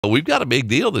We've got a big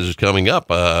deal that is coming up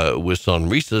with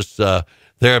Sonrisas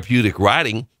therapeutic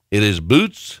writing. It is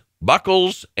boots,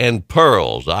 buckles, and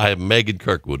pearls. I have Megan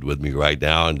Kirkwood with me right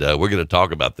now, and we're going to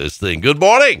talk about this thing. Good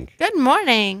morning. Good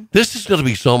morning. This is going to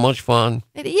be so much fun.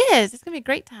 It is. It's going to be a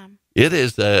great time. It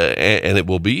is, and it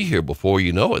will be here before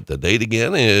you know it. The date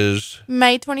again is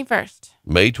May 21st.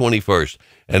 May 21st,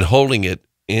 and holding it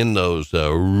in those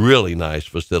really nice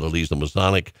facilities, the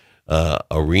Masonic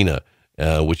Arena.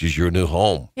 Which is your new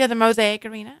home. Yeah, the Mosaic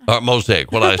Arena.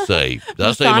 Mosaic, what did I say? Did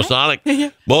I say Masonic?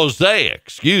 Yeah. Mosaic,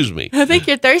 excuse me. I think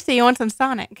you're thirsty. You want some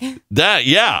Sonic.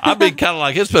 Yeah, I've been kind of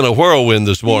like, it's been a whirlwind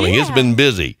this morning. Yeah. It's been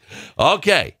busy.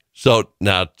 Okay, so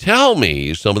now tell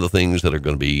me some of the things that are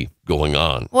going to be going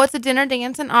on. Well, it's a dinner,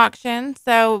 dance, and auction.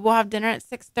 So we'll have dinner at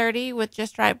 6:30 with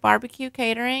Just Right Barbecue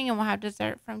Catering, and we'll have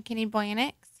dessert from Kenny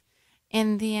Blanix.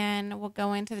 And then we'll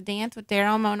go into the dance with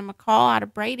Daryl and Mona McCall out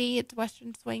of Brady. It's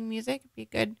Western swing music. It'll be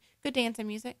good dancing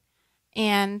music.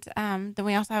 And then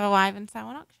we also have a live and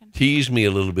silent auction. Tease me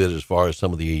a little bit as far as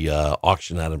some of the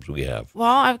auction items we have. Well,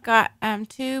 I've got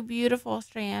two beautiful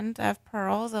strands of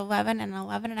pearls, 11 and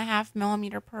 11.5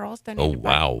 millimeter pearls. Donated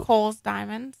by Kohl's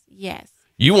Diamonds. Yes.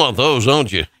 You want those,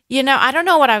 don't you? You know, I don't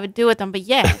know what I would do with them, but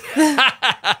yes.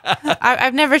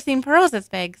 I've never seen pearls this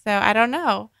big, so I don't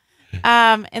know.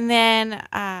 And then,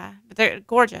 but they're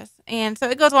gorgeous. And so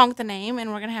it goes along with the name,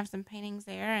 and we're going to have some paintings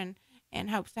there and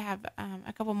hopes to have,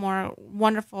 a couple more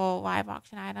wonderful live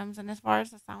auction items. And as far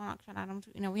as the silent auction items,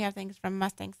 you know, we have things from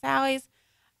Mustang Sally's,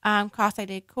 Casa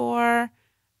Decor.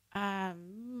 I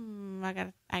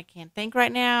can't think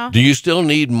right now. Do you still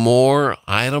need more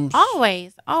items?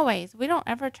 Always. We don't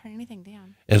ever turn anything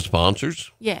down. And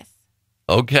sponsors? Yes.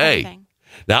 Okay. Everything.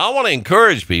 Now I want to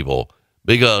encourage people,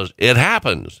 because it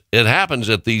happens. It happens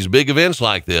at these big events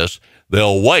like this.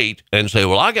 They'll wait and say,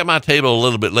 well, I'll get my table a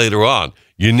little bit later on.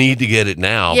 You need to get it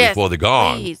now before they're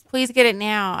gone. Please get it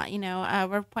now. You know,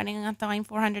 we're planning on selling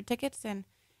 400 tickets, and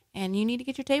you need to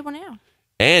get your table now.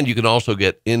 And you can also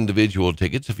get individual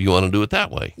tickets if you want to do it that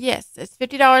way. Yes, it's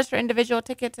 $50 for individual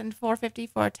tickets and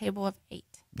 $4.50 for a table of 8.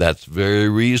 That's very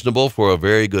reasonable for a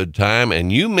very good time.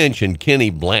 And you mentioned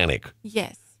Kenny Blanix.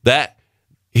 Yes.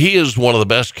 He is one of the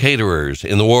best caterers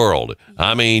in the world.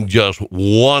 I mean, just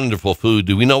wonderful food.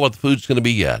 Do we know what the food's going to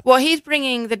be yet? Well, he's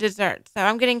bringing the dessert, so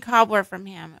I'm getting cobbler from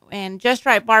him. And Just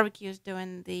Right Barbecue is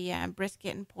doing the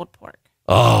brisket and pulled pork.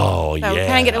 Oh, so yeah. So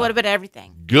kind of get a little bit of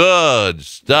everything. Good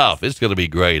stuff. It's going to be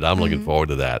great. I'm looking forward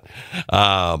to that.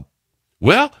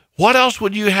 Well, what else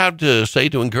would you have to say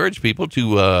to encourage people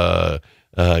to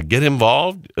get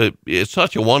involved? It's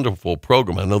such a wonderful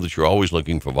program. I know that you're always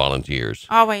looking for volunteers.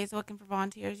 Always looking for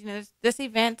volunteers. You know, this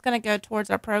event's going to go towards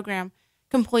our program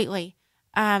completely.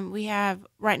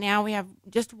 Right now we have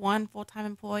just one full-time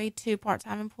employee, 2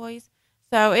 part-time employees.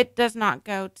 So it does not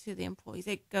go to the employees.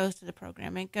 It goes to the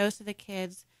program. It goes to the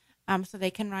kids, so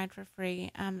they can ride for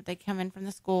free. They come in from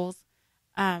the schools.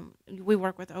 We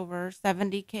work with over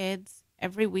 70 kids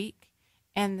every week.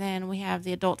 And then we have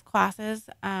the adult classes,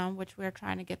 which we're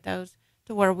trying to get those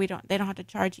to where they don't have to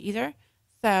charge either.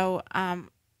 So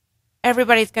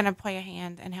everybody's going to play a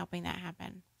hand in helping that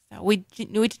happen. So we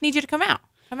just need you to come out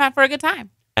for a good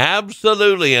time.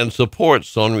 Absolutely, and support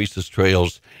Sonrisas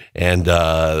Trails and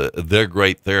their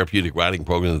great therapeutic writing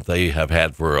program that they have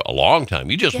had for a long time.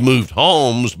 You just moved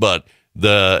homes, but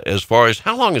as far as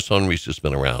how long has Sonrisas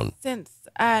been around? Since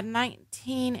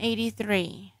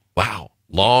 1983. Wow.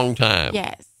 Long time.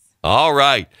 Yes. All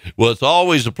right. Well, it's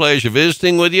always a pleasure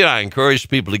visiting with you. I encourage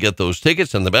people to get those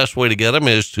tickets, and the best way to get them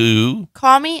is to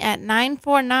call me at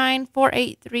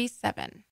 949-4837.